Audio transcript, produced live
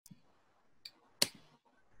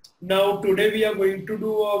Now today we are going to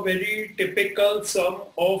do a very typical sum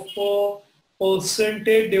of a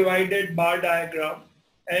percentage divided bar diagram,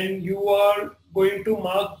 and you are going to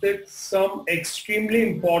mark this sum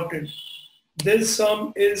extremely important. This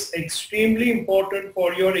sum is extremely important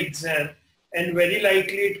for your exam and very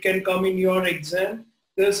likely it can come in your exam.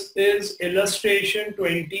 This is illustration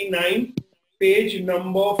 29, page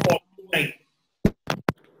number 49.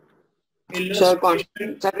 Sir,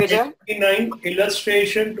 Illustration sir, sir. 29,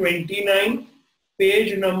 illustration 29,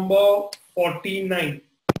 page number 49.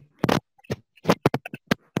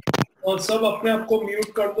 और सब अपने आप को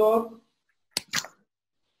mute कर दो आप.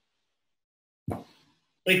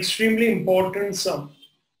 Extremely important sum.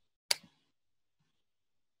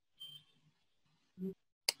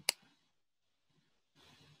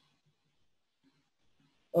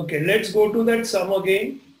 Okay, let's go to that sum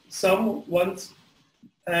again. Sum once,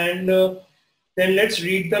 and then let's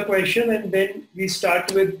read the question and then we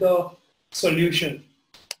start with the solution.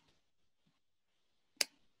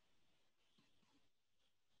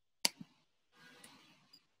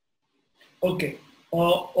 Okay,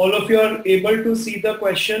 all of you are able to see the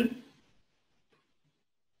question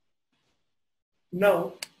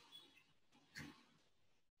now.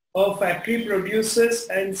 A factory produces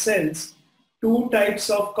and sells two types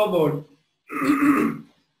of cupboard,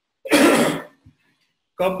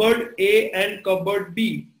 cupboard A and cupboard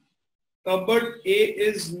B. Cupboard A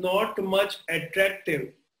is not much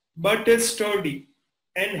attractive but is sturdy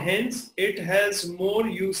and hence it has more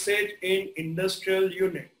usage in industrial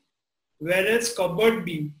unit, whereas cupboard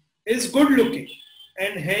B is good looking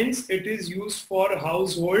and hence it is used for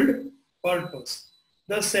household purpose.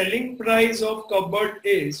 The selling price of cupboard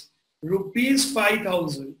is rupees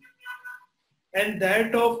 5,000 and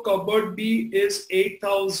that of cupboard B is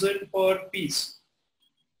 8,000 per piece.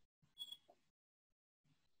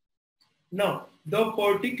 Now, the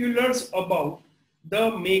particulars about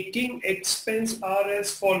the making expense are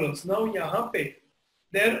as follows. Now, यहाँ पे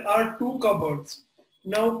there are two cupboards.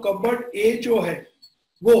 Now, cupboard A जो है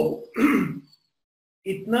वो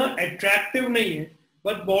इतना attractive नहीं है,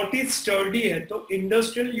 but बहुत ही sturdy है, तो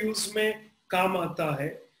industrial use में काम आता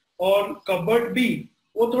है. और cupboard B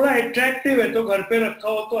वो थोड़ा attractive है, तो घर पे रखा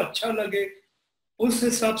हो तो अच्छा लगे, उस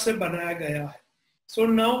हिसाब से बनाया गया है. So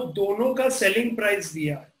now दोनों का selling price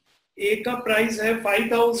दिया है. ए का प्राइस है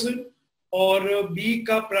 5,000 और बी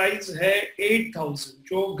का प्राइस है 8,000,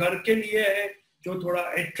 जो घर के लिए है, जो थोड़ा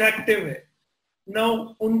अट्रैक्टिव है.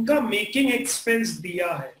 नाउ उनका मेकिंग एक्सपेंस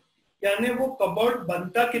दिया है, यानी वो कबर्ड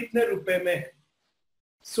बनता कितने रुपए में है.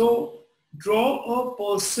 So draw a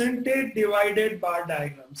percentage divided bar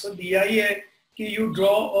diagram. सो दिया ही है कि you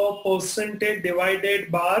draw a percentage divided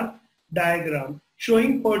bar diagram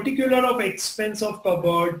showing particular of expense of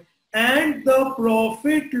cupboard and the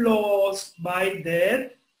profit loss by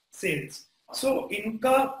their sales. So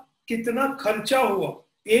इनका कितना खर्चा हुआ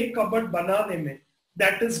एक कबर्ड बनाने में,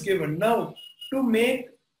 that is given. Now to make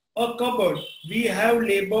a cupboard we have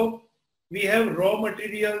labor, we have raw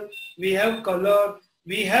material, we have color,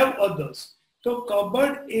 we have others. तो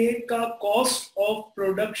cupboard ए का cost of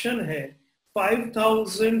production है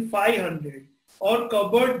 5,500 और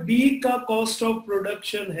कबर्ड बी का कॉस्ट ऑफ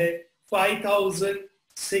प्रोडक्शन है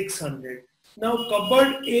 5,600. Now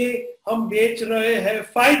cupboard ए हम बेच रहे हैं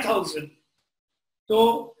 5,000,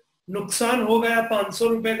 तो नुकसान हो गया 500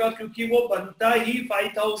 रुपए का, क्योंकि वो बनता ही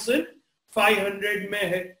 5,500 में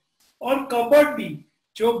है. और कबर्ड बी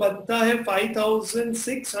जो बनता है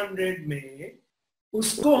 5,600 में,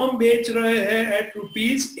 उसको हम बेच रहे हैं एट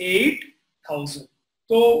रुपीज 8,000.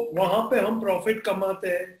 तो वहां पे हम प्रॉफिट कमाते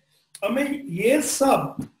हैं. हमें ये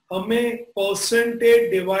सब हमें परसेंटेज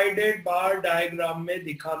डिवाइडेड बार डायग्राम में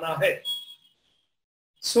दिखाना है.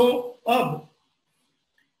 सो अब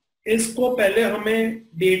इसको पहले हमें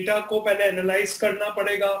डेटा को पहले एनालाइज करना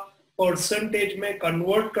पड़ेगा, परसेंटेज में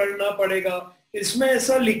कन्वर्ट करना पड़ेगा. इसमें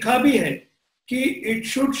ऐसा लिखा भी है कि it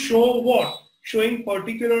should show what, showing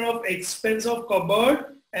particular of expense of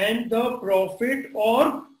cupboard and the profit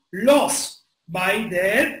or loss by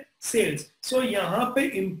their sales. So यहाँ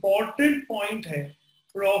पे important point है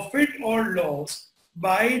profit or loss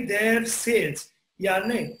by their sales,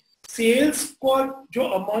 यानी sales को जो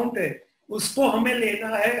amount है उसको हमें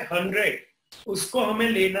लेना है 100, उसको हमें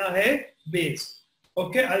लेना है base.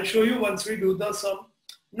 Okay, I'll show you once we do the sum.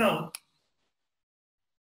 Now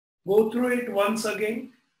go through it once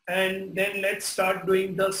again and then let's start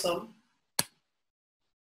doing the sum.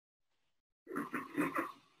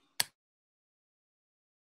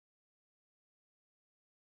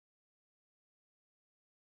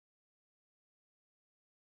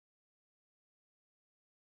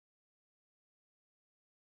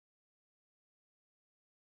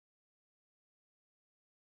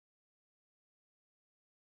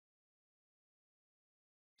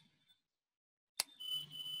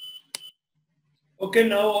 Okay,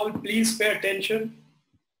 now all please pay attention.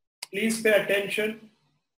 Please pay attention.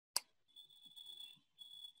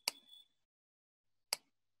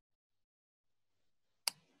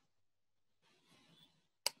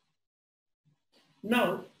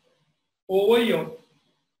 Now, over here,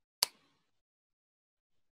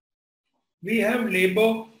 we have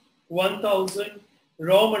labor 1000,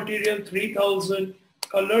 raw material 3000,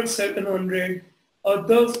 color 700,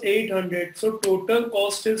 others 800. So total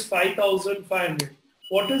cost is 5500.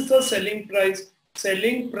 What is the selling price?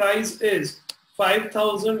 Selling price is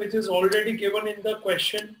 5000, which is already given in the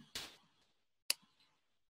question.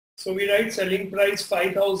 So we write selling price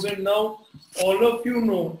 5000. Now all of you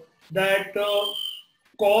know that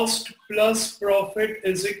cost plus profit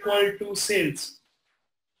is equal to sales.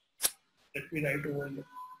 Let me write over here.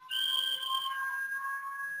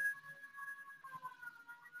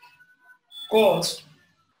 Cost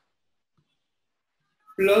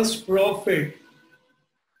plus profit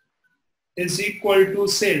is equal to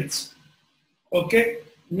sales. Okay.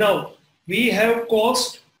 Now we have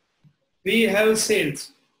cost, we have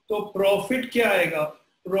sales. तो profit क्या आएगा?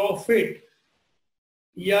 Profit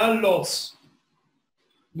या loss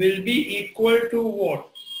will be equal to what?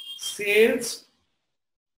 Sales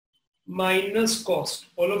minus cost.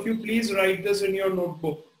 All of you please write this in your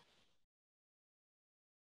notebook.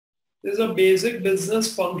 This is a basic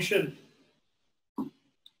business function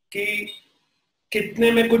कि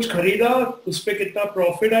कितने में कुछ खरीदा, उस पे कितना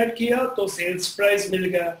प्रॉफिट ऐड किया तो सेल्स प्राइस मिल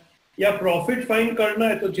गया, या प्रॉफिट फाइंड करना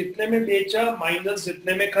है तो जितने में बेचा माइनस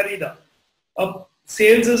जितने में खरीदा. अब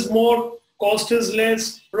sales is more, cost is less,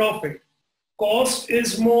 profit. Cost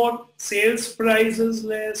is more, sales price is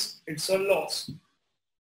less, it's a loss.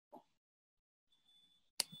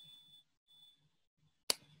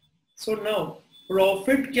 So now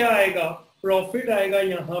profit क्या आएगा? Profit आएगा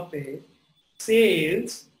यहाँ पे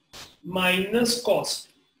sales minus cost.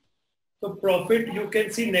 तो profit you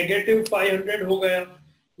can see negative 500 हो गया,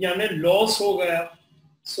 यानी loss हो गया.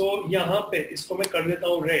 So यहाँ पे इसको मैं कर देता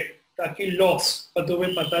हूँ red ताकि loss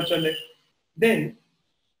तुम्हें पता चले. Then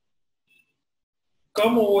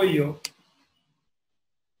come over here.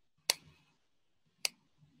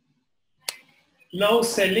 Now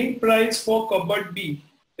selling price for cupboard B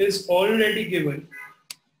is already given.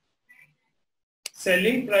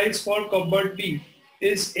 Selling price for cupboard B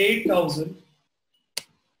is 8000.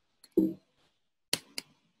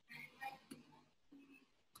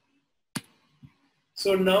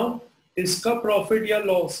 So now इसका profit या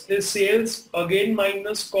loss is sales again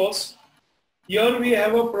minus cost. Here we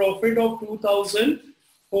have a profit of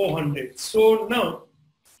 2400. So now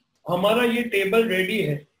हमारा ये table ready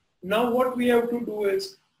है. Now what we have to do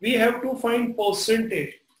is we have to find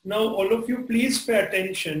percentage. Now all of you please pay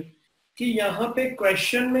attention कि यहाँ पे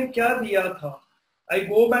question में क्या दिया था. I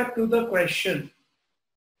go back to the question.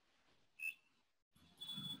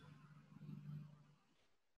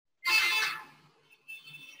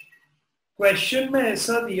 Question में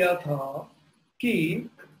ऐसा दिया था कि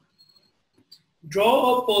draw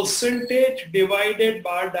a percentage divided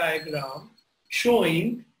bar diagram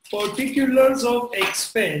showing particulars of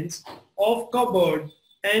expense of cupboard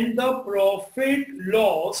and the profit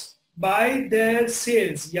loss by their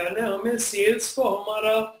sales. यानी हमें sales को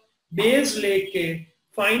हमारा base लेके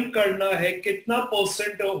find करना है कितना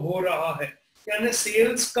परसेंट हो रहा है, यानी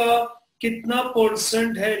sales का कितना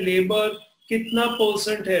परसेंट है लेबर, कितना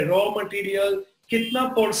परसेंट है रॉ मटेरियल, कितना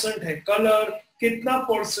परसेंट है कलर, कितना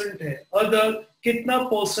परसेंट है अदर, कितना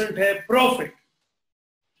परसेंट है प्रॉफिट.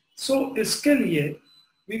 सो इसके लिए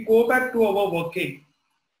we go back to our working.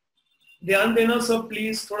 ध्यान देना सब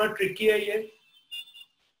प्लीज, थोड़ा ट्रिकी है ये.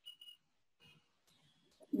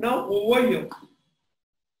 Now over here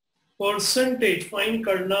percentage find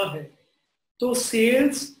करना है तो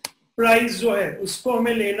सेल्स प्राइस जो है उसको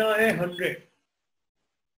हमें लेना है 100.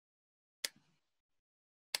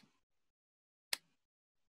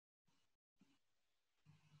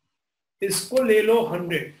 इसको ले लो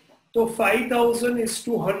 100. तो 5000 is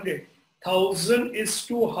to 100, 1000 is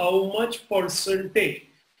to how much percentage.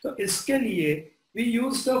 तो इसके लिए we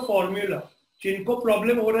use the formula. जिनको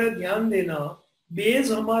प्रॉब्लम हो रहा है ध्यान देना,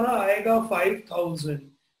 बेस हमारा आएगा 5000.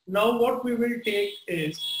 now what we will take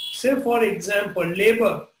is, say for example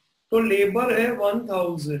labor. तो लेबर है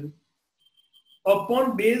 1000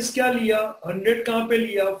 अपॉन बेस क्या लिया 100, कहां पे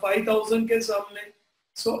लिया 5000 के सामने.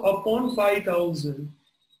 so upon 5000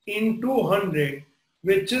 into 100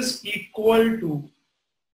 which is equal to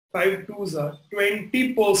 5 2s are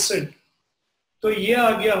 20%. तो ये आ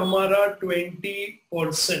गया हमारा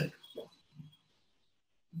 20%.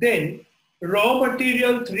 देन रॉ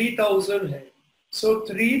मटेरियल 3000 है. सो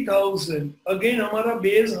 3000 अगेन हमारा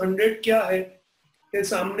बेस 100 क्या है के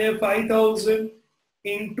सामने 5000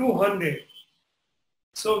 into 100.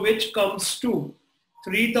 So which comes to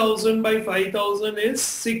 3000 by 5000 is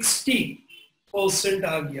 60%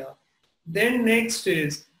 आ गया. Then next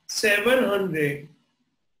is 700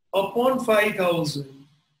 upon 5000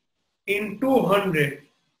 into 100.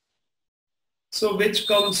 So which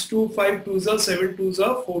comes to 5 twos are 7 twos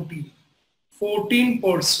are 14.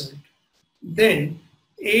 14%. Then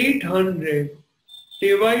 800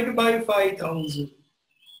 divided by 5000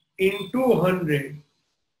 into 100.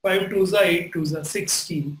 5 twos are 8 twos are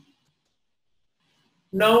 16.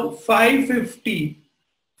 Now 550,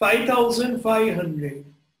 5500,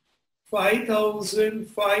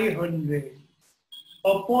 5500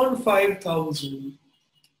 upon 5000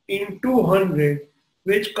 into 100,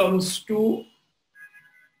 which comes to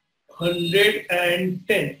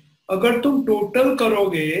 110. अगर तुम total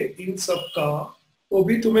करोगे इन सब का तो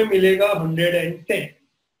भी तुम्हें मिलेगा 110.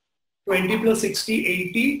 20 plus 60,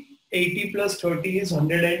 80. 80 plus 30 is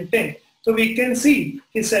 110. So we can see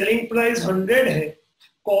कि selling price 100 है,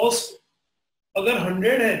 cost अगर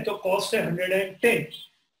 100 है तो cost है 110.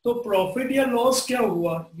 तो प्रॉफिट या लॉस क्या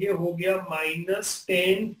हुआ? ये हो गया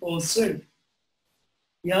 -10%.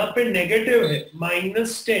 यहाँ पे नेगेटिव है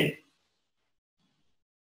 -10.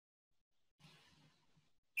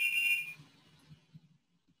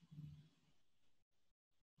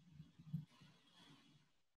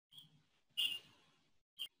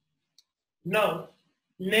 Now,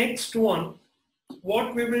 next one,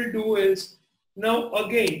 what we will do is, now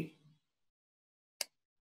again,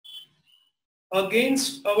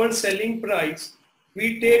 against our selling price,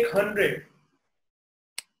 we take 100.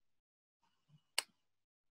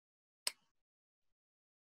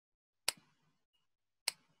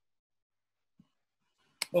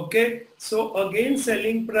 Okay, so against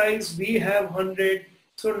selling price, we have 100.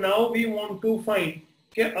 So now we want to find,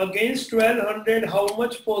 okay, against 1200, how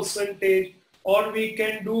much percentage, or we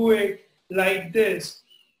can do it like this.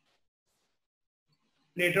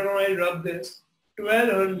 Later on, I'll rub this.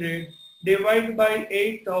 1200 divided by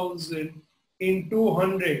 8000 into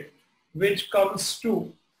 100, which comes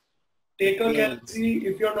to, take a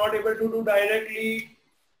calculator. If you're not able to do directly,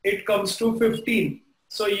 it comes to 15.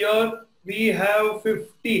 So here we have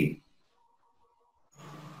 15.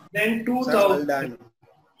 Then 2000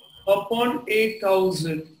 upon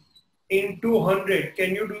 8000 into 100.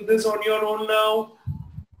 Can you do this on your own now?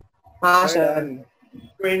 Sir.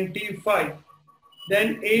 25.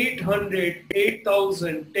 Then 800,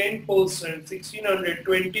 8000, 10%, 1600,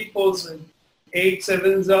 20%. 8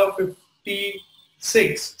 sevens are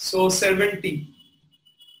 56. So 70.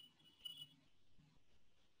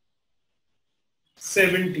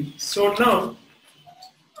 70. So now,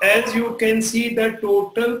 as you can see, the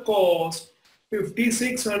total cost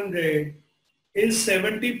 5600 is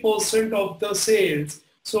 70% of the sales.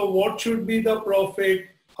 So what should be the profit?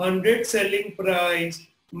 100 selling price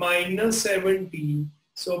minus 70.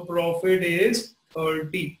 So profit is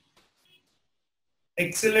 30.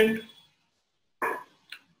 Excellent.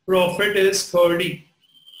 Profit is 30.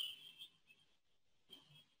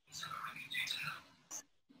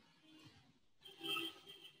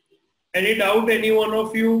 Any doubt, any one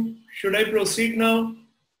of you? Should I proceed now?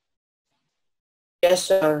 Yes,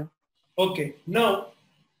 sir. Okay. Now,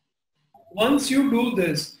 once you do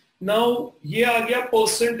this, now ये आ गया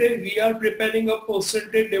percentage. We are preparing a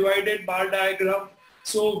percentage divided bar diagram.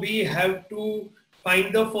 So we have to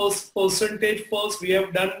find the first percentage first. We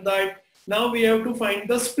have done that. Now we have to find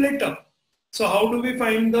the split up. So how do we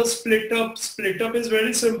find the split up? Split up is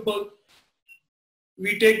very simple.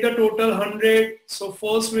 We take the total 100. So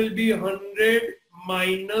first will be 100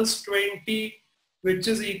 minus 20, which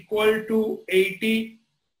is equal to 80.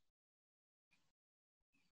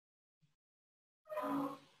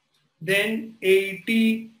 Then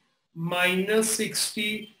 80 minus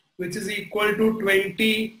 60, which is equal to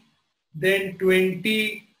 20. Then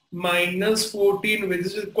 20 minus 14, which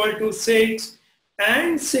is equal to 6.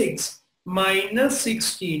 And 6 minus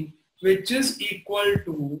 16, which is equal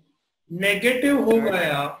to negative हो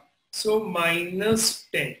गया. So minus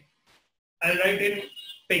 10. I'll write in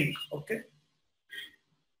pink. Okay.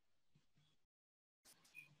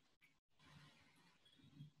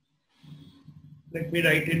 Let me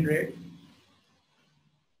write in red.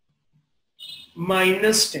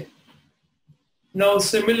 Minus 10. Now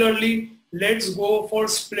similarly, let's go for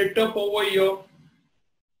split up over here.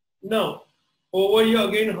 Now, over here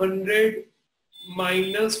again 100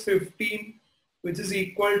 minus 15, which is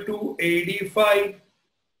equal to 85.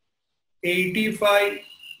 85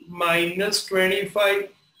 minus 25,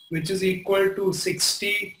 which is equal to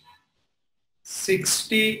 60.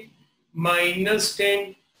 60 minus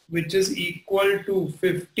 10, which is equal to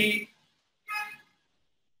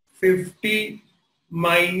 50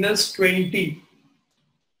 minus 20,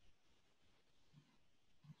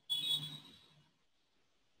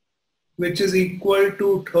 which is equal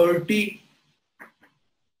to 30.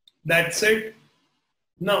 That's it.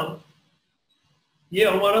 Now ये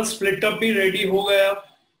हमारा split up भी ready हो गया.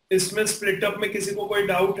 इसमें split up में किसी को कोई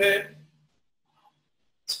डाउट है?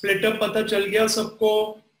 स्प्लिट अप पता चल गया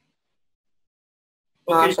सबको?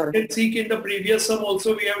 Okay, you can see in the previous sum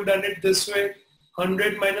also we have done it this way.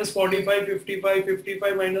 100 minus 45, 55,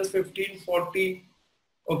 55 minus 15, 40.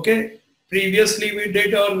 Okay. Previously we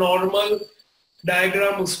did a normal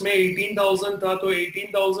diagram. उसमें 18,000 था तो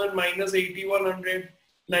 18,000 minus 8,100,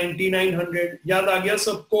 9,900. याद आ गया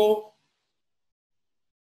सबको?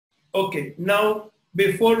 Okay. Now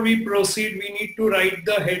before we proceed, we need to write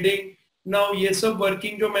the heading. Now ये सब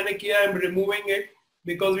working जो मैंने किया, I am removing it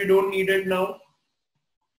because we don't need it now.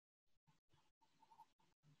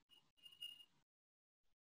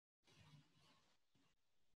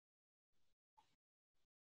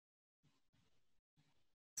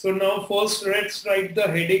 So now first let's write the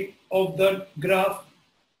heading of the graph.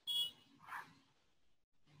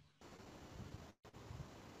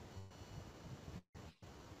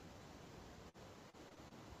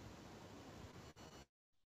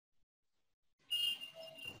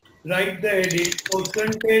 Write the heading,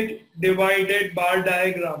 percentage divided bar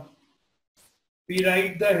diagram. We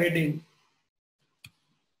write the heading,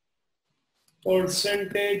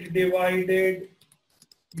 percentage divided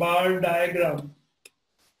bar diagram,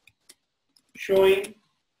 showing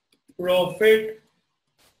profit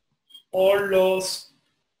or loss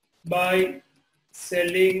by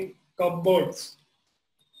selling cupboards.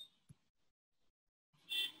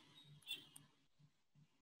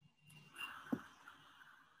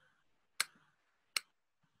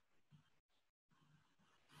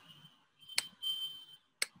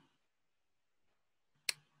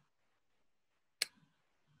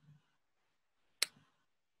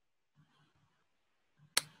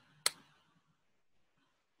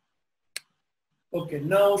 Okay,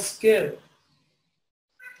 now scale.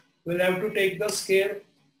 We'll have to take the scale.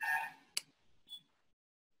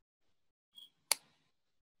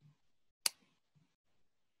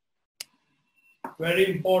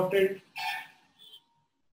 Very important.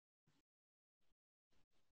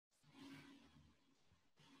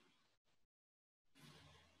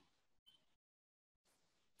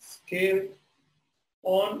 Scale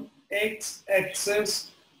on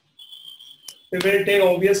x-axis. We will take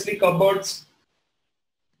obviously cupboards.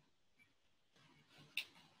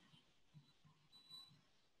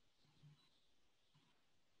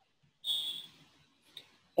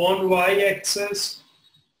 On y-axis,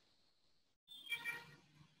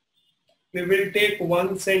 we will take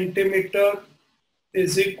 1 centimeter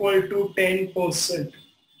is equal to 10%.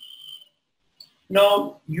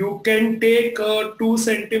 Now you can take 2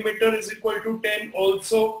 centimeter is equal to 10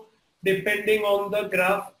 also, depending on the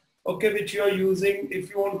graph, okay, which you are using. If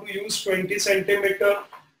you want to use 20 centimeter,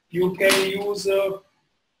 you can use,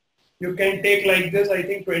 you can take like this. I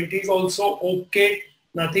think 20 is also okay.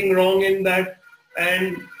 Nothing wrong in that.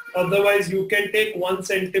 And otherwise you can take 1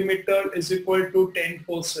 centimeter is equal to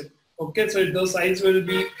 10%. Okay, so the size will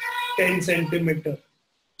be 10 centimeter.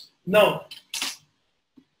 Now,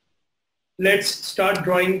 let's start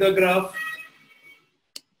drawing the graph.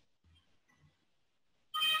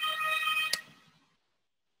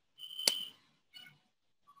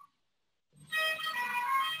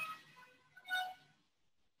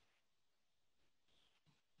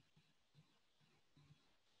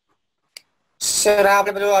 Sir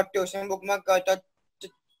आपने बोला tuition book में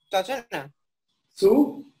चलছে ना શું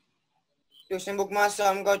tuition book માં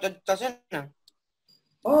સમ ચલશે ને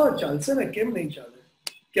હા ચાલશે ને કેમ નહીં ચાલે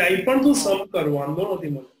ક્યાંય પણ તું સમ કર વાંધો નથી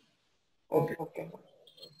મને ઓકે ઓકે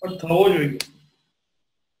પણ થવો જોઈએ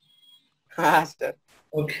હા સર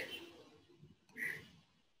ઓકે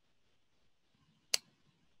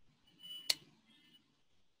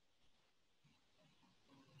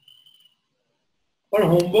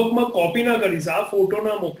પણ હોમવર્કમાં કોપી ના કરીશ આ ફોટો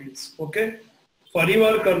ના મોકલીશ ઓકે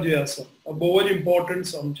ફરીવાર કરજો આ સમ આ બહુ જ ઇમ્પોર્ટન્ટ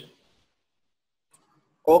સમ છે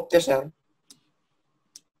okay sir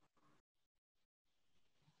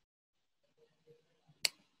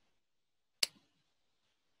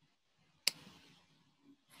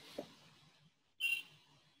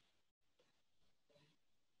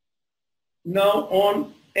Now on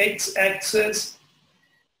x-axis,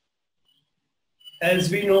 as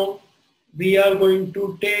we know, we are going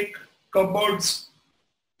to take cupboards.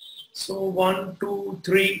 So 1, 2,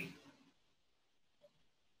 3.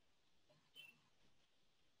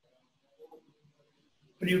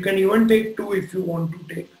 But you can even take 2 if you want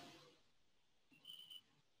to take.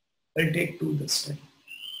 I'll take 2 this time.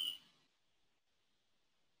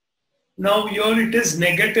 Now here it is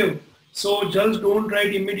negative. So just don't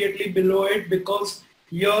write immediately below it, because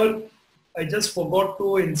here I just forgot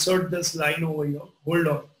to insert this line over here. Hold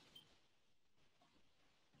on.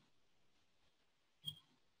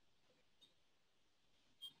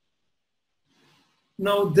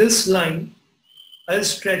 Now this line, I'll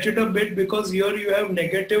stretch it a bit because here you have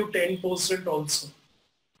negative 10% also.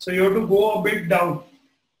 So you have to go a bit down.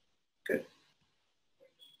 Okay.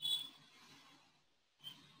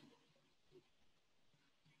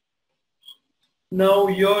 Now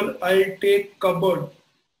here I'll take cupboard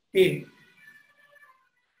A.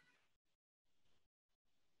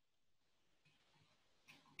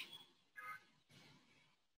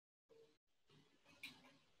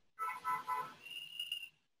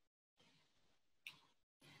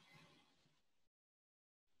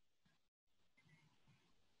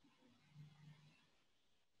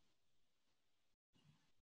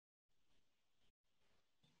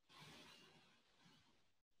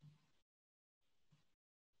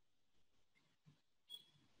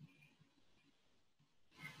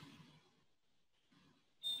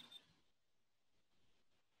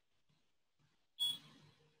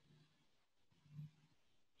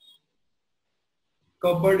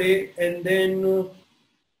 Cupboard A, and then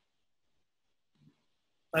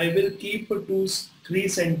I will keep a 3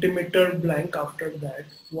 centimeter blank after that.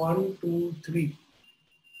 1, 2, 3.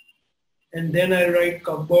 And then I write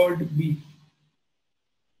cupboard B.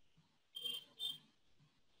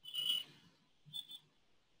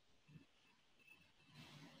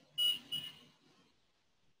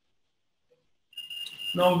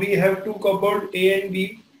 Now we have two cupboard A and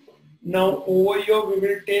B. Now over here we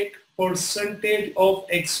will take percentage of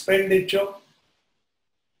expenditure.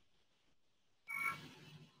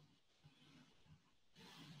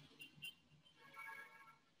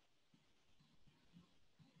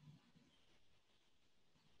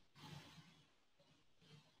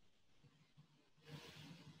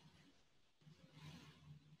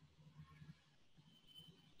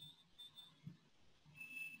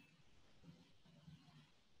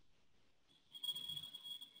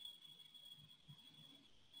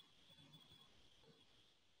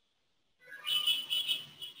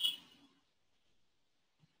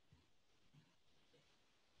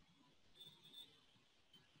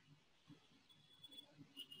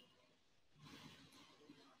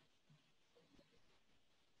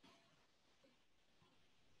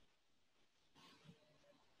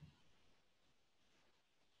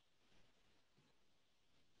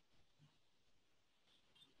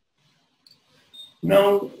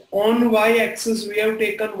 Now on y-axis we have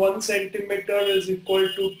taken 1 centimeter is equal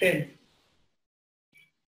to 10.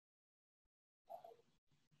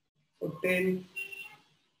 So 10,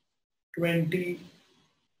 20,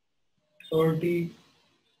 30,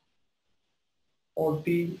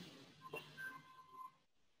 40.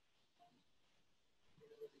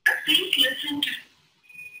 Please listen to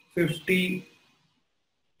 50,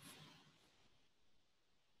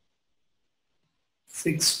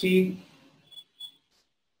 60,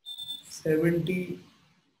 70,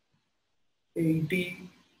 80,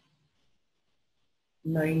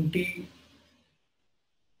 90,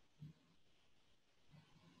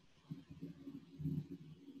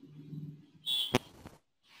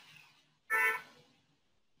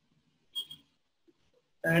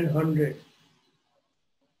 and 100.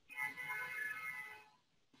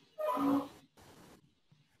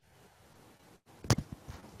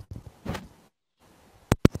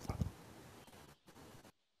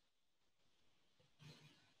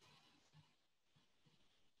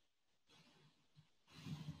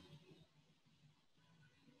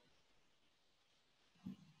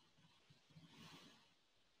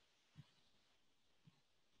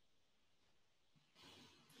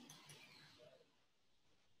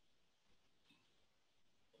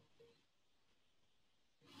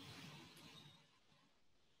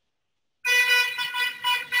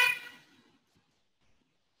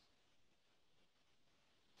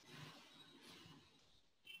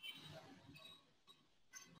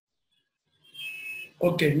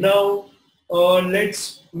 Okay, now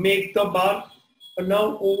let's make the bar.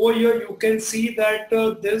 Now over here you can see that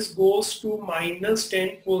this goes to minus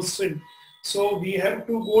 10%. So we have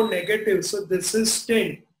to go negative. So this is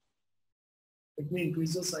 10. Let me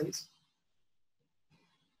increase the size.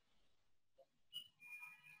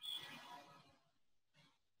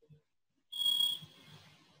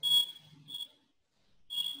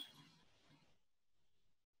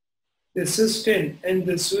 This is 10 and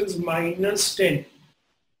this is minus 10.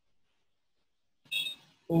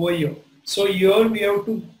 over here. So here we have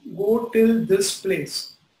to go till this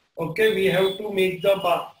place. Okay, we have to make the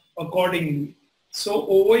bar accordingly. So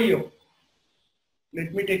over here,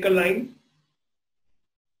 let me take a line.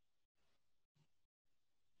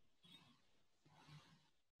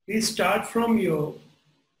 We start from here.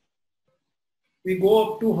 We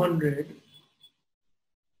go up to 100.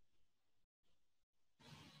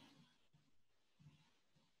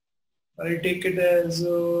 I'll take it as,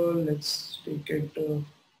 let's take it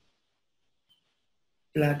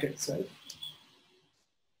black itself.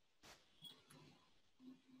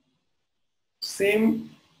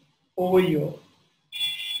 Same over here.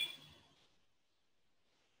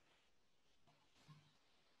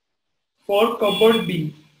 For cupboard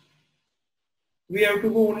B, we have to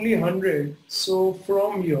go only 100. So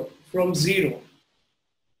from here, from 0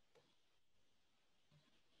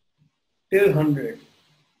 till 100.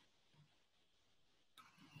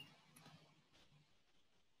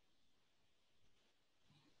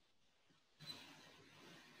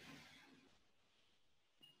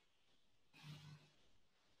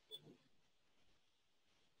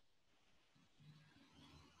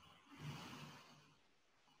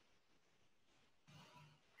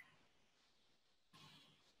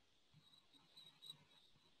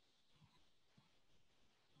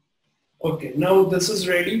 Okay, now this is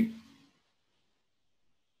ready.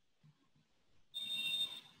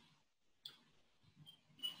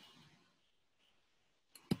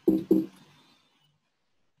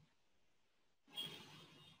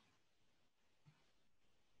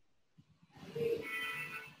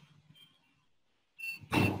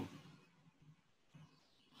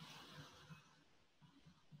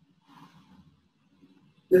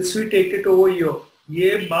 Let's we take it over here.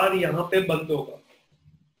 ये बार यहाँ पे बंद होगा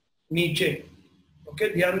नीचे. Okay,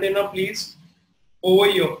 ध्यान देना please. Over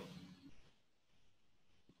here.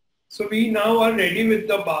 So we now are ready with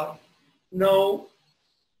the bar. Now,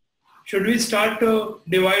 should we start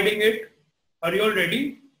dividing it? Are you all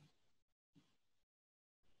ready?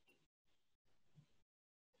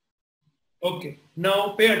 Okay,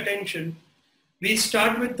 now pay attention. We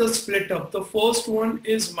start with the split up. The first one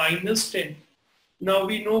is minus 10. Now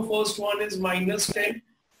we know first one is minus 10.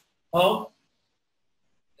 How?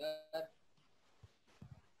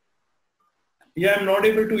 Yeah, I'm not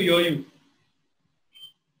able to hear you.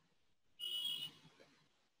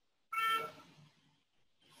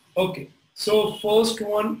 Okay, so first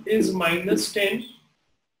one is minus 10.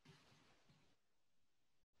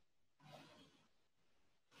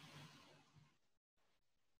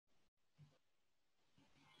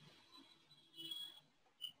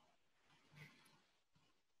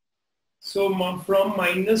 So from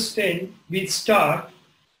minus 10 we start.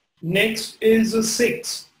 Next is a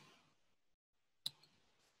 6.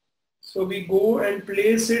 So we go and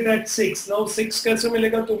place it at 6. Now 6 कैसे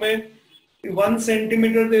मिलेगा तुम्हें? 1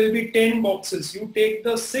 centimeter there will be 10 boxes. You take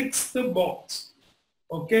the 6th box.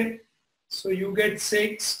 Okay. So you get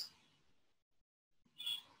 6.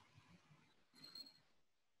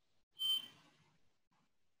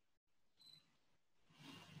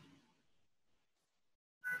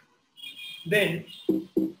 Then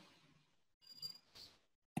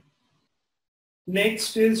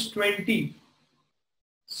next is 20.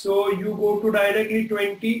 So you go to directly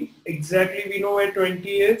 20. Exactly we know where 20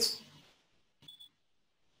 is.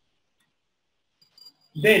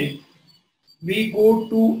 Then we go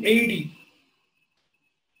to 80.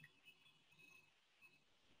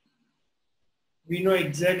 We know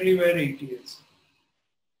exactly where 80 is.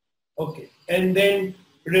 Okay. And then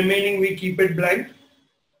remaining we keep it blank.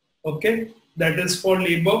 Okay. That is for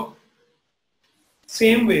labor.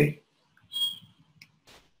 Same way.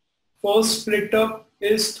 First split up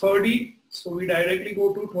is 30. So we directly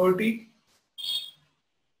go to 30.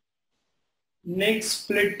 Next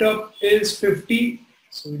split up is 50.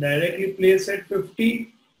 So we directly place at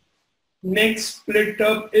 50. Next split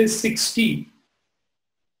up is 60.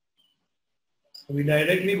 So we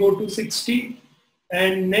directly go to 60.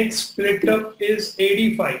 And next split up is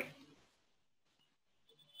 85.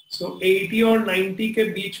 So 80 और 90 के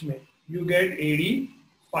बीच में you get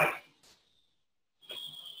 85.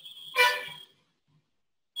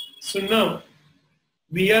 So now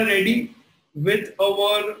we are ready with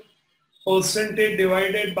our percentage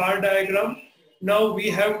divided bar diagram. Now we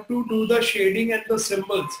have to do the shading and the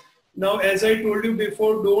symbols. Now as I told you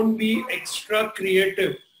before, don't be extra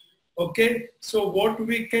creative. Okay, so what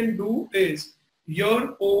we can do is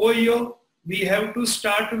here over here we have to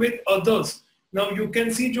start with others. Now you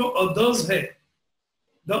can see जो others है,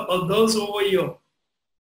 the others over here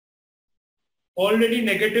already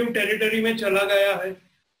negative territory में चला गया है.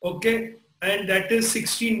 Okay, and that is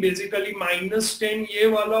 16 basically minus 10 ये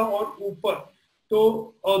वाला और ऊपर तो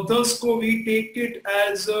others को we take it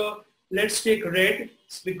as let's take red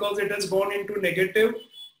because it has gone into negative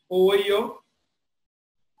over here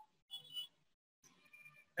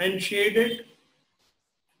and shade it.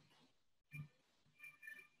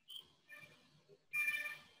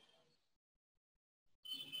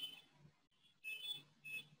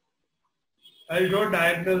 I'll draw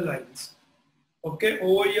diagonal lines. Okay,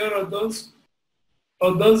 over here others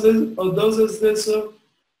is this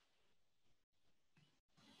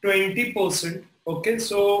 20%. Okay,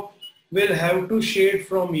 so we'll have to shade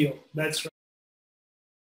from here. That's right.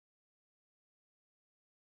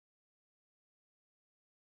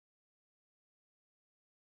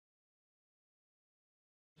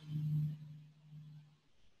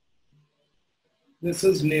 This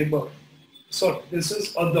is labor. Sorry, this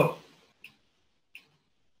is other.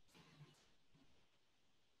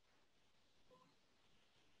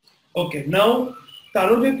 Okay, now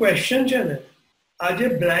તારો જે question છે ને આ જે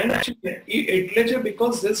blank છે એ એટલે છે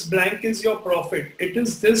because this blank is your profit. It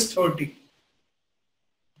is this 30.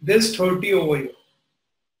 This 30 over here.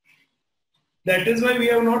 That is why we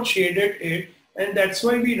have not shaded it and that's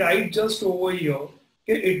why we write just over here.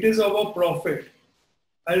 Okay, it is our profit.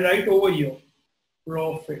 I'll write over here.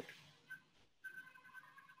 Profit.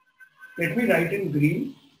 Let me write in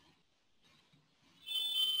green.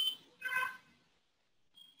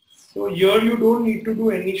 So here you don't need to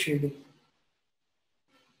do any shading.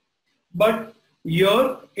 But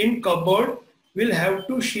here in cupboard we'll have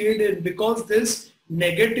to shade it because this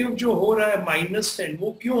negative जो हो रहा है -10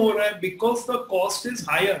 वो क्यों हो रहा है because the cost is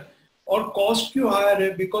higher और cost क्यों higher है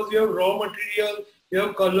because you have raw material, you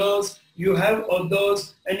have colors, you have others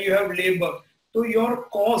and you have labor. So your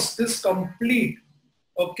cost this complete,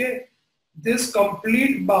 okay, this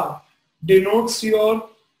complete bar denotes your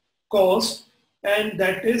cost and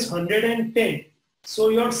that is 110. So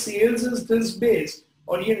your sales is this base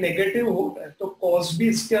और ये negative हो रहा है तो cost भी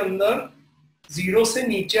इसके अंदर zero से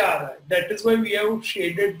नीचे आ रहा है. That is why we have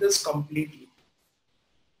shaded this completely.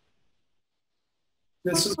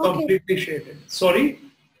 This is completely shaded. Sorry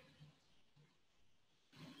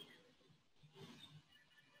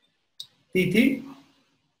Tithi,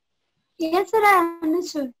 Yes, sir, I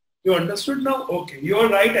understood. you understood now? Okay, you are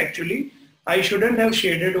right actually. I shouldn't have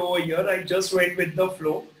shaded over here. I just went with the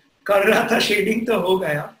flow. कर रहा था shading तो हो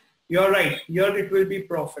गया. You are right. Here it will be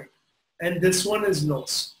profit and this one is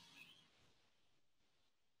loss.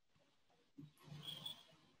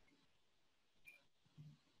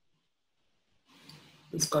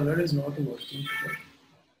 This color is not working today.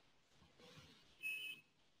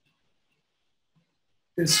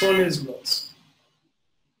 This one is loss.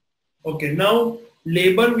 Okay, now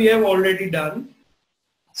labor we have already done.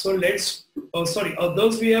 So let's, sorry,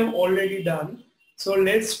 others we have already done. So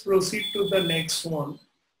let's proceed to the next one.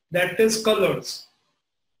 That is colors.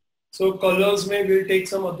 So colors may we'll take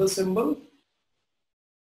some other symbol.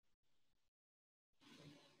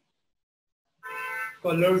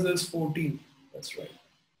 Colors is 14. That's right.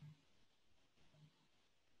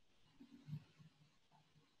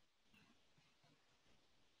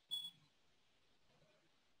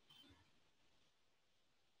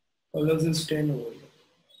 Colors is 10 over here.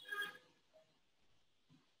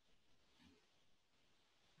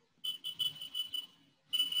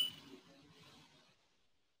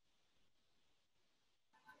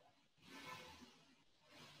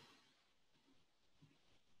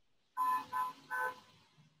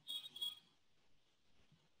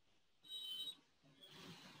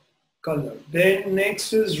 Color. Then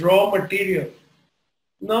next is raw material.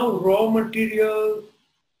 Now raw material,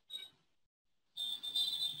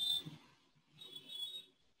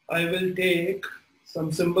 I will take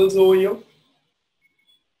some symbols over here.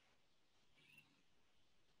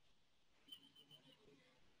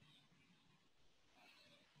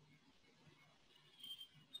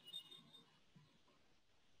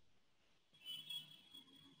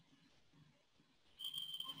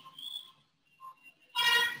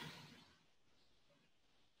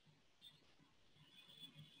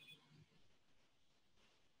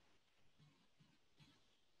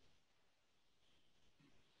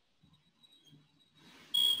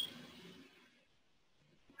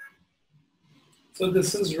 So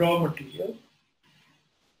this is raw material.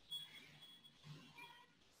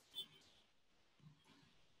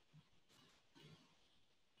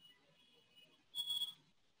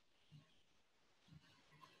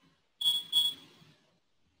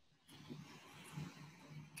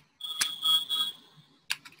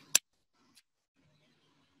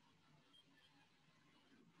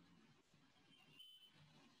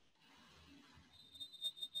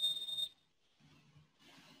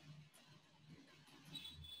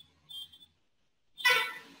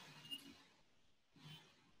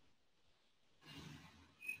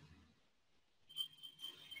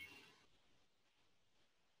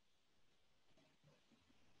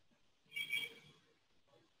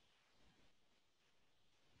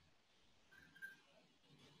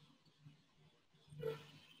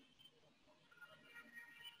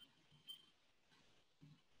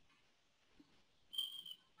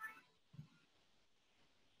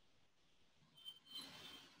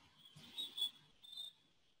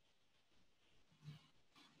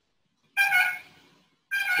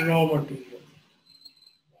 raw material.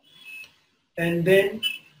 And then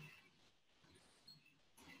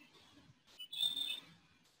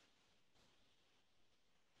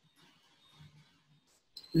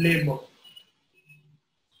labor.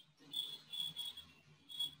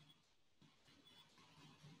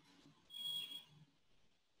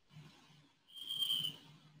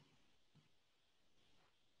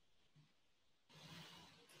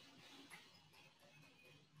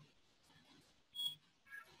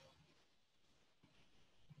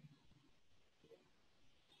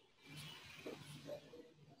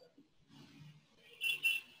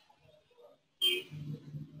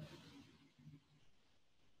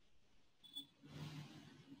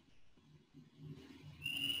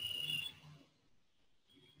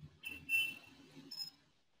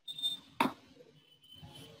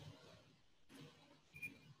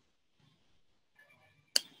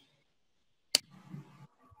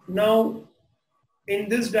 Now, in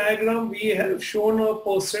this diagram, we have shown a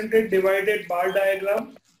percentage divided bar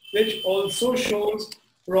diagram, which also shows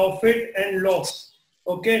profit and loss.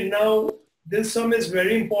 Okay, now this sum is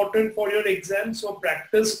very important for your exam, so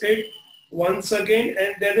practice it once again.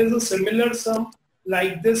 And there is a similar sum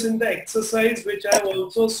like this in the exercise, which I have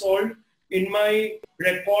also solved in my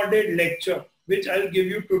recorded lecture, which I'll give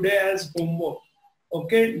you today as homework.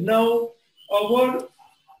 Okay, now our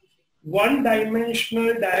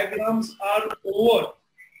one-dimensional diagrams are over.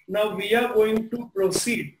 Now we are going to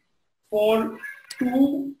proceed for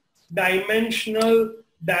two-dimensional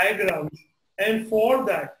diagrams. And for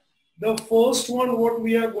that, the first one what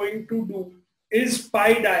we are going to do is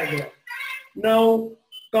pie diagram. Now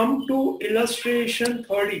come to illustration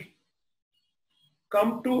 30.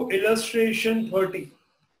 Come to illustration 30.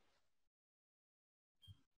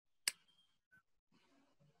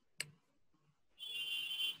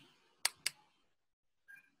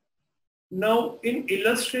 Now in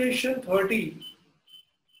illustration 30,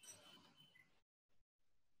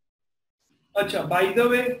 Acha, by the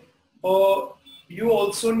way, you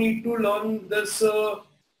also need to learn this,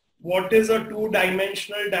 what is a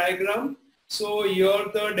two-dimensional diagram. So here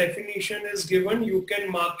the definition is given, you can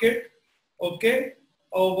mark it, okay.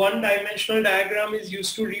 A one-dimensional diagram is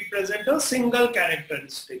used to represent a single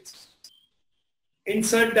characteristics. In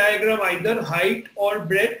such diagram, either height or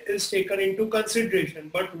breadth is taken into consideration.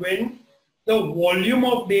 But when the volume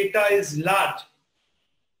of data is large,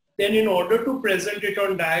 then in order to present it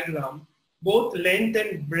on diagram, both length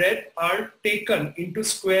and breadth are taken into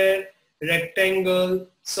square, rectangle,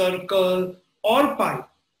 circle or pie.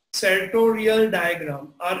 Sartorial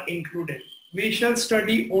diagram are included. We shall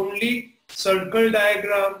study only circle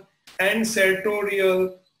diagram and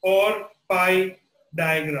sartorial or pie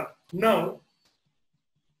diagram. Now,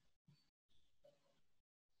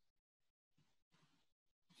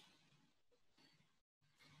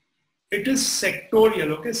 it is sectorial,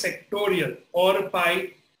 okay, sectorial or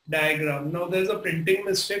pie diagram. Now there's a printing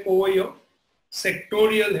mistake over here.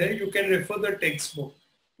 Sectorial hai, you can refer the textbook.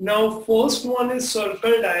 Now first one is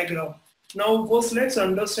circle diagram. Now first let's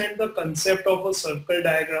understand the concept of a circle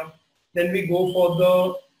diagram. Then we go for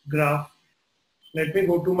the graph. Let me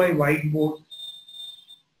go to my whiteboard.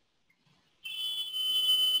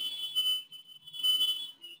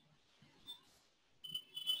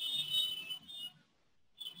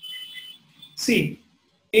 See,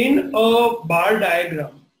 in a bar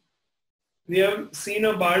diagram, we have seen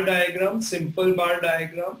a bar diagram, simple bar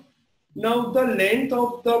diagram. Now the length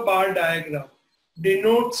of the bar diagram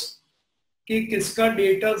denotes कि किसका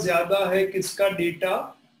data ज़्यादा है, किसका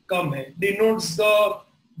data कम है. Denotes the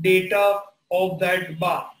data of that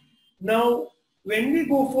bar. Now when we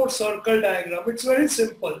go for circle diagram, it's very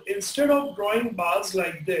simple. Instead of drawing bars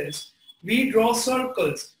like this, we draw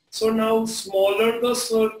circles. So now smaller the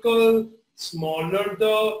circle, smaller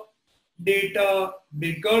the data,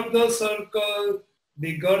 bigger the circle,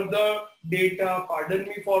 bigger the data. Pardon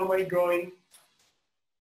me for my drawing.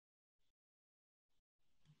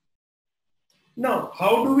 Now,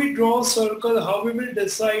 how do we draw a circle? How we will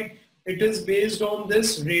decide? It is based on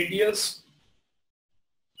this radius.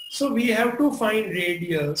 So we have to find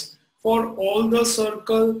radius for all the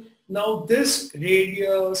circle. Now this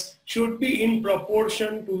radius should be in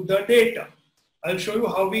proportion to the data. I'll show you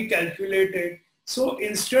how we calculate it. So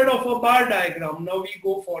instead of a bar diagram, now we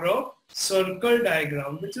go for a circle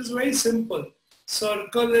diagram, which is very simple.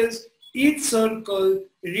 Circle is, each circle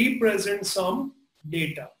represents some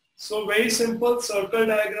data. So very simple, circle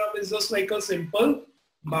diagram is just like a simple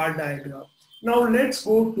bar diagram. Now let's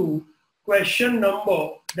go to question number,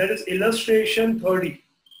 that is illustration 30.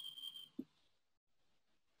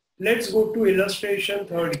 Let's go to illustration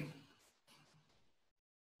 30.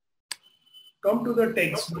 Come to the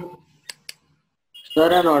textbook.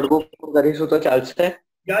 Sir આ notebook કરીશું તો ચાલશે?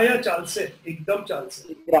 या ચાલશે, એકદમ ચાલશે.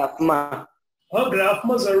 ગ્રાફમાં? હા,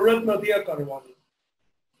 ગ્રાફમાં જરૂરત નથી આ કરવાની.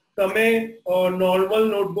 તમે નોર્મલ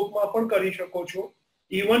નોટબુકમાં પણ કરી શકો છો.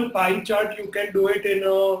 Even pie chart you can do it in a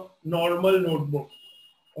normal notebook.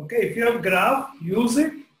 Okay, if you have graph, use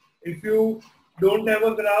it. If you don't have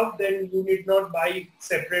a graph, then you need not buy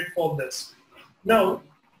separate for this. Now,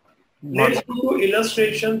 let's go to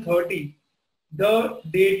illustration 30. The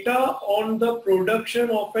data on the production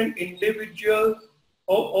of an individual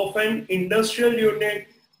of an industrial unit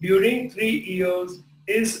during 3 years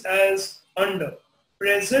is as under.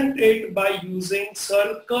 Present it by using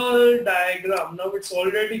circle diagram. Now it's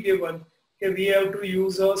already given. Okay, we have to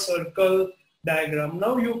use a circle diagram.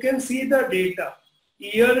 Now you can see the data.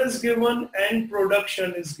 Year is given and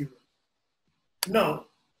production is given. Now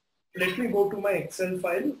let me go to my Excel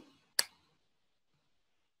file.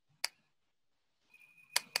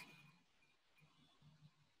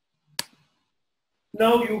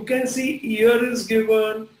 Now you can see year is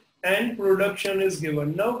given and production is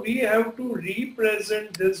given. Now we have to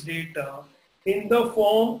represent this data in the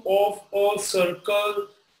form of a circle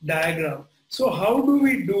diagram. So how do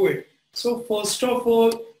we do it? So first of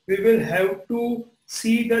all, we will have to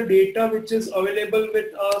see the data which is available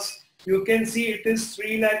with us. You can see it is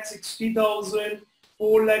 3,60,000,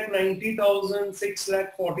 4,90,000,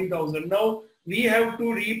 6,40,000. Now we have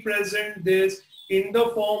to represent this in the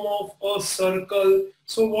form of a circle.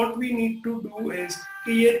 So what we need to do is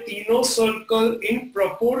कि ये तीनों circle in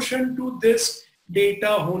proportion to this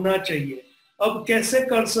data होना चाहिए. अब कैसे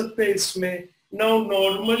कर सकते हैं इसमें? Now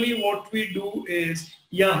normally what we do is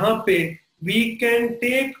यहाँ पे we can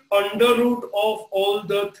take under root of all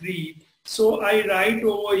the three. So I write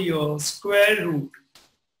over here square root.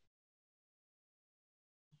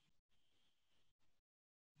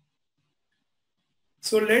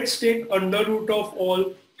 So let's take under root of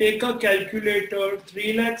all. Take a calculator,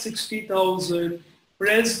 3,60,000.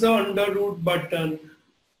 Press the under root button.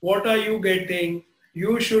 What are you getting?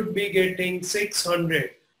 You should be getting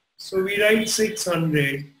 600. So we write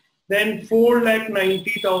 600. Then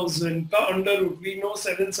 4,90,000 ka under root. We know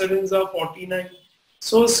 7 sevens are 49.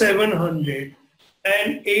 So 700.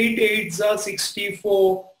 And 8 eights are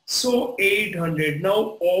 64. So 800.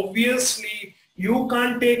 Now obviously you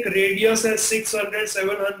can't take radius as 600,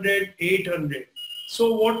 700, 800.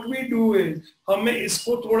 So what we do is हमें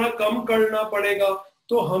इसको थोड़ा कम करना पड़ेगा.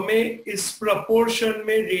 तो हमें इस proportion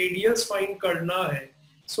में radius find करना है.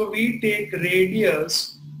 So we take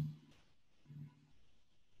radius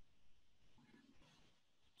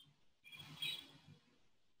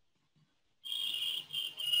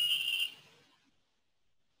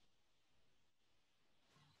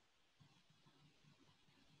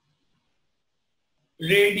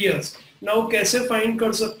radius. Now कैसे find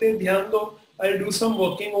कर सकते हैं? ध्यान दो. I'll do some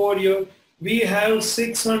working over here. We have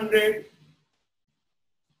 600,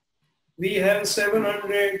 we have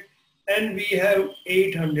 700 and we have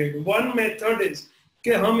 800. One method is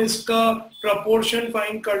कि हम इसका proportion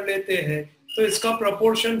find कर लेते हैं. तो इसका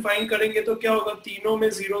proportion find करेंगे तो क्या होगा? तीनों में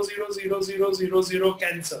 0 0 0 0 0 0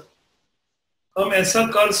 cancel. हम ऐसा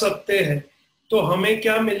कर सकते हैं. तो हमें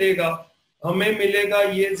क्या मिलेगा? हमें मिलेगा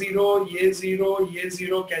ये 0, ये 0, ये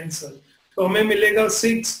 0 cancel. तो हमें मिलेगा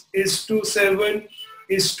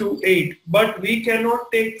 6:7:8. But we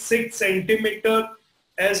cannot take 6 centimeter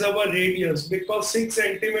as our radius because 6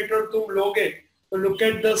 centimeter तुम लोगे तो look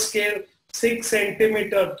at the scale 6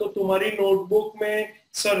 centimeter. तो तुम्हारी notebook में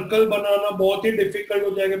circle बनाना बहुत ही difficult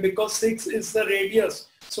हो जाएगा because 6 is the radius.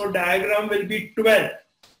 So diagram will be 12.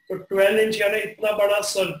 तो 12 इंच यानी इतना बड़ा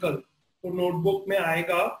सर्कल तो नोटबुक में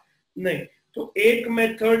आएगा नहीं. तो एक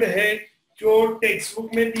मेथड है जो टेक्स्ट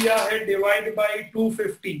बुक में दिया है डिवाइड बाय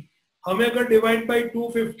 250. हमें अगर डिवाइड बाय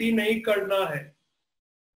 250 नहीं करना है,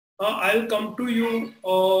 I will come to you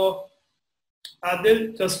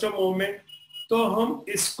Adil, just a moment. तो हम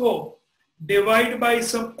इसको डिवाइड बाय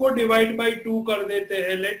सबको डिवाइड बाय 2 कर देते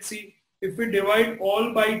हैं. Let's see if we divide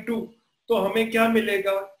all bye 2 तो हमें क्या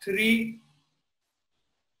मिलेगा?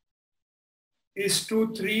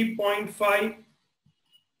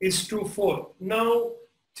 3:3.5:4. Now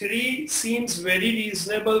 3 seems very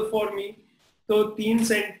reasonable for me. तो 3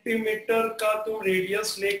 सेंटीमीटर का तुम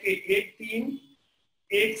रेडियस लेके एक 3,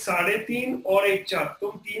 एक 3.5 और एक 4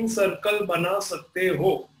 तुम 3 सर्कल बना सकते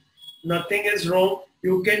हो. Nothing is wrong.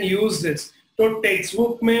 You can use this. तो टेक्स्ट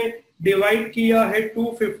बुक में डिवाइड किया है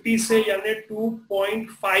 250 से यानी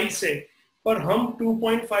 2.5 से, पर हम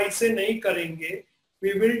 2.5 से नहीं करेंगे.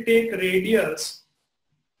 We will take radius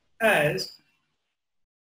as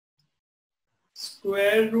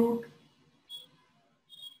square root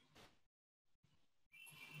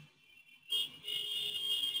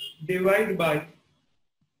divide by,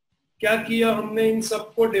 क्या किया हमने, इन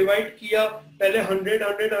सबको डिवाइड किया, पहले 100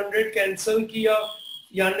 100 100 कैंसिल किया,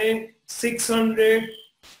 यानी 600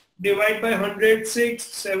 divide by 100 6,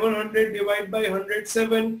 700 divide by 100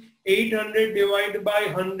 7, 800 divide by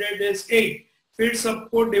 100 is 8, फिर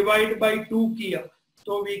सबको डिवाइड बाय 2 किया,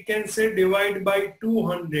 तो we can say divide by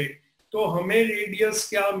 200, तो हमें रेडियस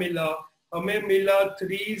क्या मिला, हमें मिला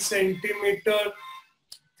 3 centimetre,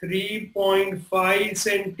 3.5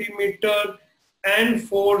 centimeter and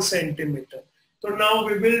 4 centimeter. So now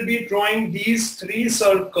we will be drawing these three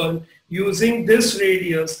circles using this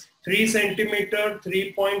radius 3 centimeter,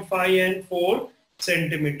 3.5 and 4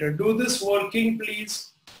 centimeter. Do this working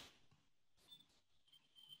please.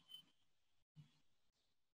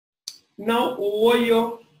 Now over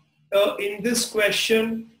here in this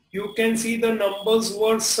question you can see the numbers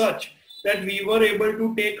were such that we were able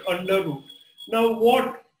to take under root. Now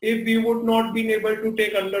what if we would not been able to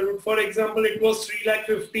take under root? For example, it was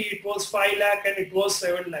 3,50,000, it was 5 lakh and it was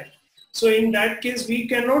 7 lakh. So in that case we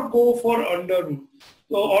cannot go for under root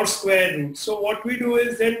or square root. So what we do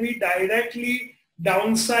is then we directly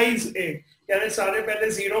downsize it. यानी सारे पहले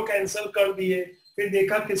zero cancel कर दिए, फिर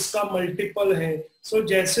देखा किसका multiple है. सो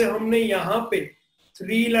जैसे हमने यहाँ पे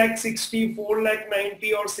 3,60,000,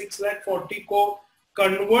 4,90,000 और 6,40,000 को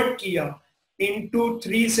कन्वर्ट किया into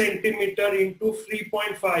 3 centimetre into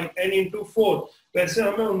 3.5 and into 4, वैसे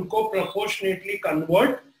हमें उनको प्रोपोर्शनेटली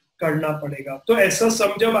कन्वर्ट करना पड़ेगा. तो ऐसा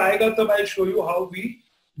सब जब आएगा तब I show you how we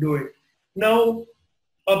do it. Now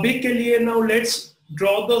अभी के लिए now let's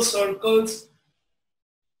draw the circles.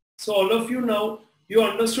 So all of you now, you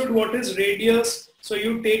understood what is radius. So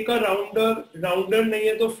you take a rounder nahi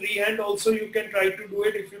hai to freehand also you can try to do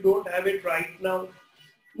it if you don't have it right now.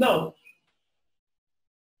 Now,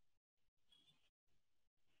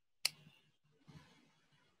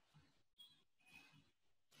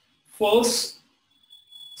 first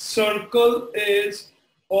circle is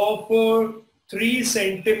of 3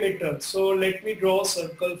 centimeters. So let me draw a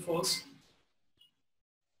circle first.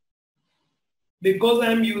 Because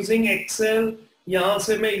I am using Excel, यहाँ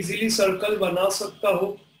से मैं easily circle बना सकता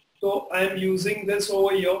हूँ, तो I am using this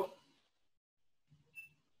over here.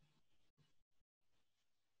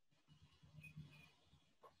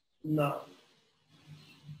 Now,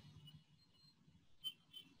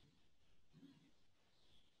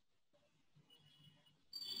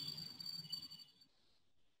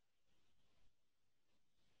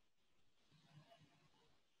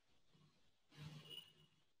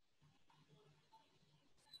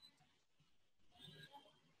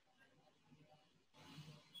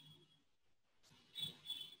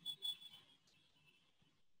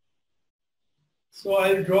 so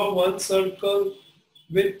I'll draw one circle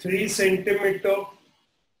with 3 centimeter.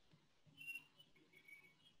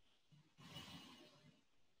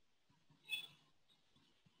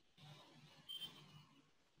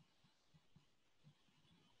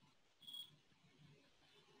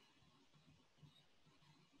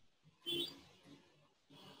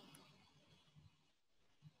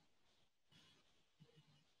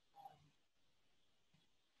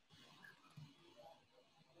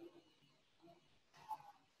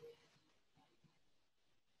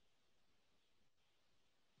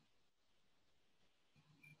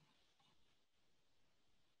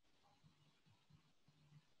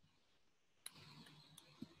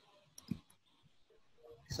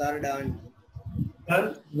 Sir, done.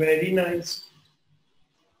 Done. Very nice.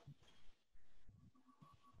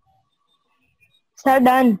 Sir,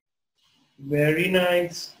 done. Very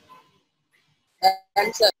nice.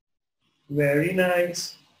 Done, sir. Very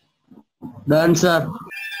nice. Done, sir.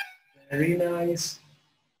 Very nice.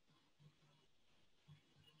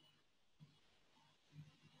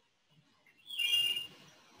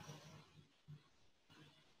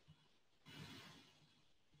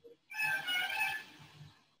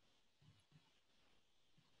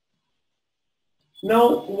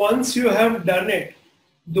 Now, once you have done it,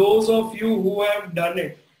 those of you who have done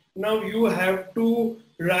it, now you have to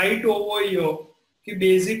write over here कि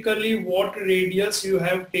basically what radius you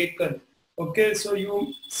have taken. Okay, so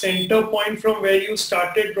you center point from where you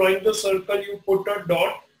started drawing the circle, you put a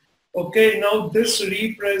dot. Okay, now this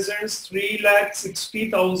represents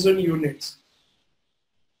 3,60,000 units.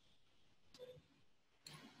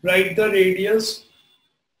 Write the radius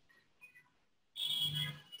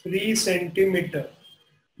 3 centimeter.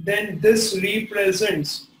 Then this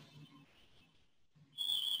represents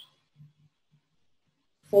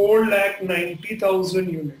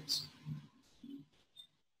 4,90,000 units.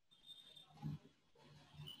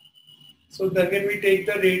 So again we take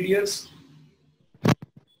the radius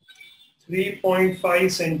 3.5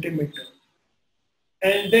 centimeter.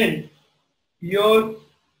 and then here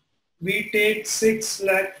we take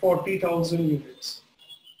 6,40,000 units.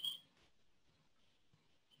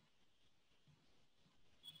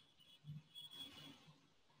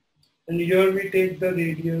 And here we take the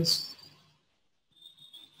radius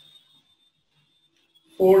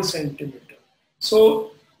 4 centimeter.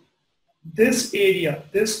 So this area,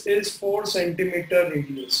 this is 4 centimeter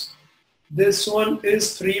radius. This one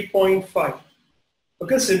is 3.5.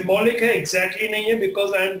 Okay, symbolic है, exactly नहीं है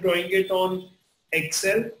because I am drawing it on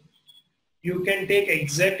Excel. You can take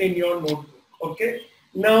exact in your notebook. Okay.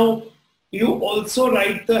 Now you also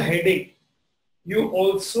write the heading. You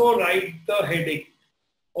also write the heading.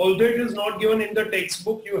 Although it is not given in the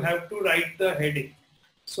textbook, you have to write the heading.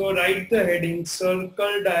 So write the heading,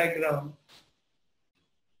 circle diagram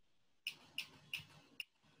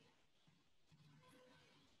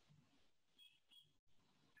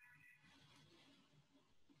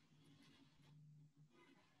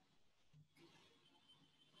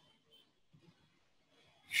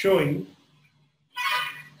showing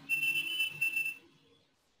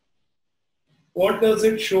what does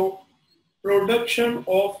it show? Production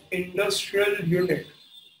of industrial unit.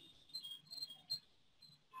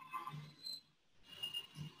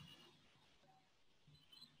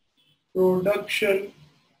 Production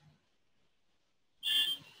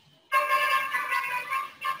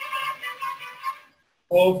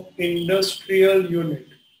of industrial unit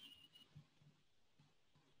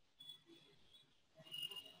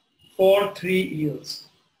for 3 years.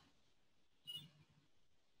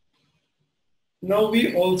 Now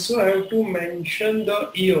we also have to mention the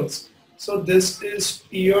years. So this is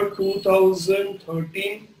year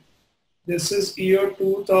 2013, this is year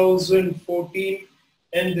 2014,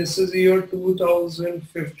 and this is year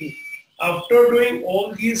 2015. After doing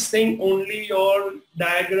all these things, only your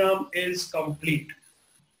diagram is complete.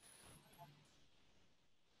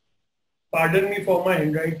 Pardon me for my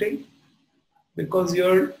handwriting, because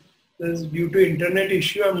here, due to internet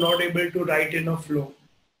issue, I'm not able to write in a flow.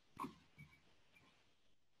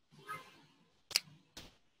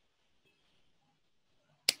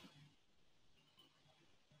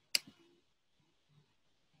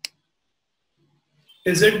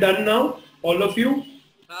 Is it done now, all of you?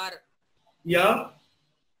 Sir Yeah.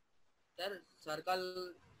 Sir circle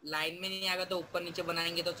line में नहीं आएगा तो ऊपर नीचे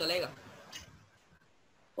बनाएंगे तो चलेगा?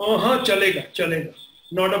 हाँ चलेगा चलेगा,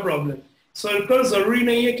 नॉट अ प्रॉब्लम. सर्कल जरूरी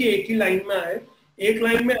नहीं है कि एक ही लाइन में आए, एक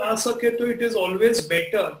लाइन में आ सके तो it is always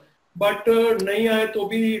better, but नहीं आए तो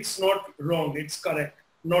भी it's not wrong, it's correct,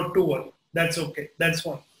 not to worry, that's okay, that's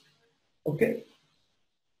fine. Okay,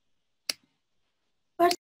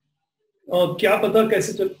 क्या पता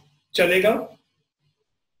कैसे चलेगा?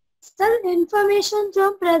 सर इंफॉर्मेशन जो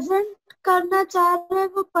प्रेजेंट करना चाह रहे हैं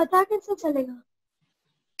वो पता कैसे चलेगा?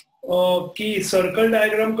 कि सर्कल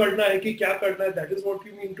डायग्राम करना है कि क्या करना है, that is what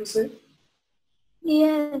you mean to से?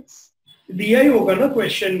 यस. दिया ही होगा ना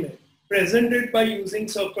क्वेश्चन में, presented by using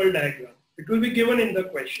circle diagram, it will be given in the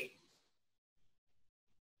question.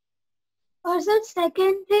 और सर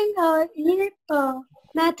सेकंड थिंग, ये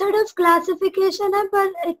मेथड ऑफ क्लासिफिकेशन है पर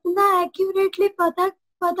इतना एक्यूरेटली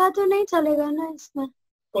पता तो नहीं चलेगा ना इसमें?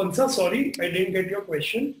 कौन सा? Sorry I didn't get your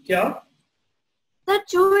question. क्या सर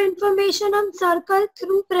जो इंफॉर्मेशन हम सर्कल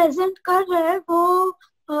थ्रू प्रेजेंट कर रहे हैं वो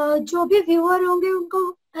जो भी व्यूअर होंगे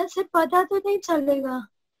उनको ऐसे पता तो नहीं चलेगा?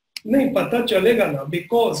 नहीं पता चलेगा ना,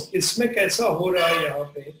 बिकॉज इसमें कैसा हो रहा है यहाँ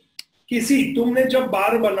पे, किसी तुमने जब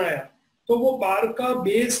बार बनाया तो वो बार का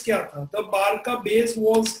बेस क्या था? द बार का base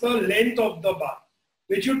was the length of the bar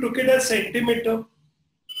which you took it as centimeter.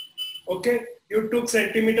 Okay, you took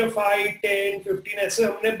centimeter 5, 10, 15 ऐसे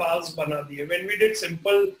हमने bars बना दिए when we did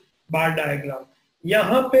simple bar diagram.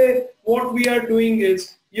 यहाँ पे what we are doing is,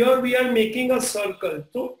 here we are making a circle,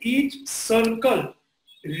 so each circle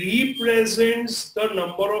represents the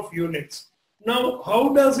number of units. Now how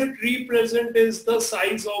does it represent is the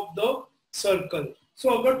size of the circle. So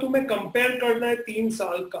अगर तुम्हें compare करना है 3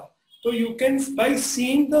 साल का, तो you can by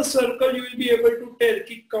seeing the circle you will be able to tell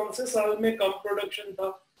कि कौन से साल में कम प्रोडक्शन था,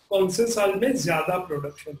 कौन से साल में ज्यादा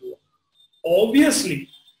प्रोडक्शन हुआ. Obviously,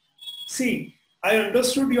 see, I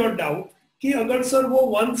understood your doubt कि अगर सर वो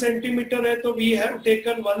 1 सेंटीमीटर है तो we have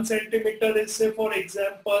taken 1 centimetre is say for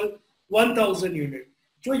example 1000 unit.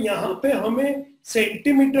 जो यहाँ पे हमें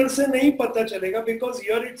सेंटीमीटर से नहीं पता चलेगा because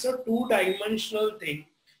here it's a 2-dimensional thing.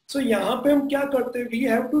 So यहाँ पे हम क्या करते हैं, we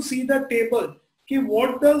have to see the table कि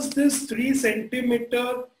what does this 3 centimeter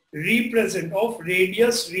represent of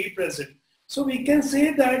radius represent. So we can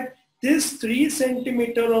say that this 3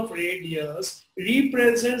 centimeter of radius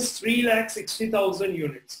represents 3,60,000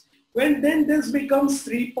 units. When then this becomes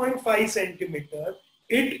 3.5 centimeter,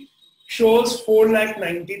 it shows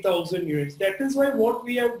 4,90,000 units. That is why what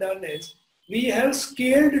we have done is we have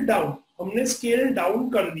scaled down. हमने scale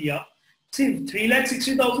down कर दिया. See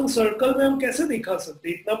 3,60,000 circle में हम कैसे दिखा सकते,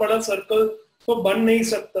 इतना बड़ा सर्कल तो बन नहीं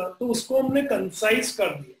सकता, तो उसको हमने कंसाइज कर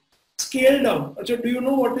दिया. Scale down. अच्छा, do you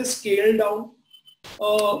know what is scale down?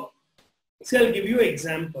 See, I'll give you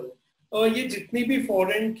example. ये जितनी भी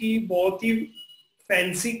फॉरेन की बहुत ही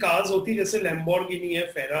फैंसी कार्स होती, जैसे लैम्बोर्गिनी है,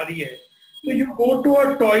 फेरारी है, तो you go to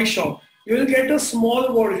a toy shop, you will get a small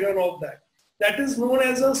version of that. That is known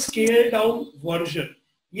as a scaled down version.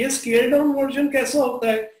 ये scaled down version कैसा होता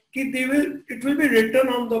है कि it will be written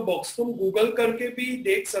on the box. तुम Google करके भी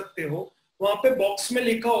देख सकते हो, वहां पे बॉक्स में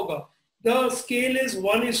लिखा होगा the scale is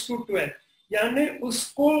 1:12, यानी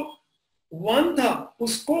उसको 1 था,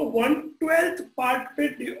 उसको 1/12 पार्ट पे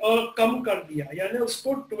कम कर दिया, यानी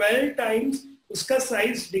उसको 12 टाइम्स उसका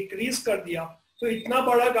साइज डिक्रीज कर दिया, तो इतना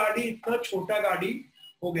बड़ा गाड़ी इतना छोटा गाड़ी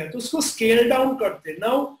हो गया, तो उसको स्केल डाउन करते.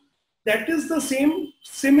 Now that is the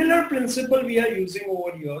similar principal we are using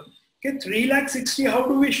over here कि 3,60,000, how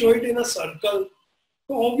do we show it in a circle?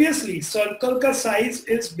 तो ऑब्वियसली सर्कल का size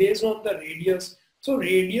is based on the radius, so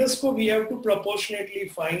radius ko we have to proportionately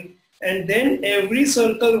find, and then every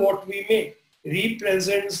circle what we make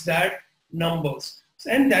represents that numbers.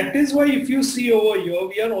 And that is why if you see over here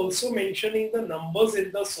we are also mentioning the numbers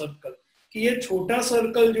in the circle कि ये छोटा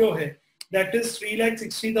circle जो है that is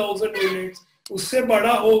 3,60,000 units, उससे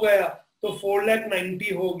बड़ा हो गया तो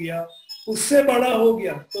 4,90,000 हो गया, उससे बड़ा हो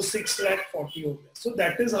गया तो 6,40,000 हो गया. So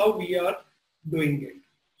that is how we are doing it.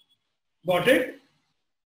 Got it?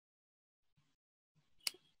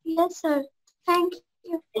 Yes, sir. Thank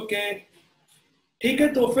you. Okay. ठीक है,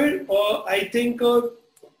 तो फिर I think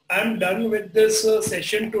I'm done with this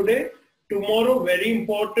session today. Tomorrow, very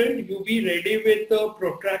important, you be ready with the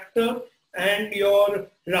protractor and your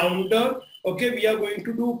rounder. Okay, we are going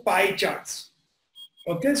to do pie charts.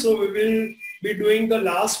 Okay, so we will be doing the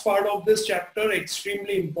last part of this chapter,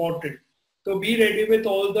 extremely important. So be ready with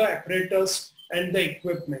all the apparatus and the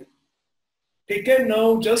equipment. Okay,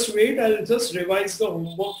 now just wait, I'll just revise the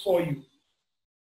homework for you.